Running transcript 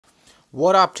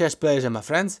What up, chess players and my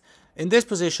friends? In this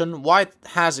position, white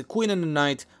has a queen and a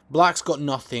knight, black's got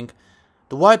nothing.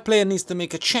 The white player needs to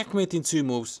make a checkmate in 2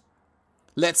 moves.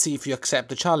 Let's see if you accept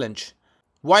the challenge.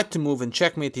 White to move and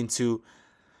checkmate in 2.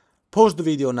 Pause the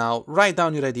video now, write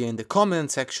down your idea in the comment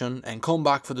section and come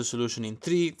back for the solution in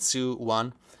 3, 2,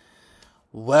 1.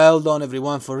 Well done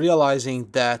everyone for realizing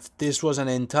that this was an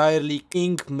entirely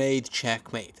king-made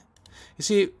checkmate. You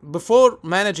see, before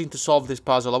managing to solve this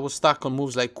puzzle, I was stuck on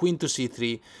moves like queen to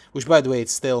c3, which by the way,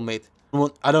 it's stalemate.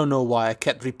 I don't know why I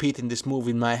kept repeating this move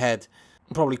in my head,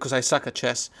 probably because I suck at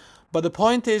chess. But the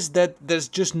point is that there's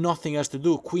just nothing else to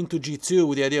do. Queen to g2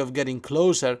 with the idea of getting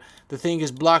closer. The thing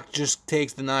is, black just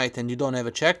takes the knight and you don't have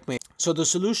a checkmate. So the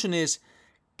solution is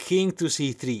king to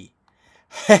c3.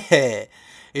 Hehe.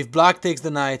 If black takes the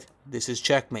knight, this is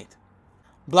checkmate.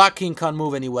 Black king can't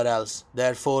move anywhere else,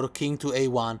 therefore king to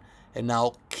a1, and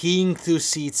now king to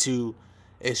c2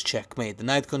 is checkmate. The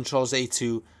knight controls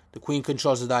a2, the queen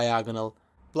controls the diagonal.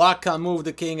 Black can't move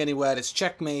the king anywhere, it's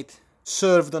checkmate.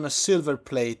 Served on a silver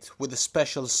plate with a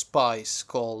special spice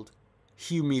called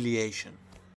humiliation.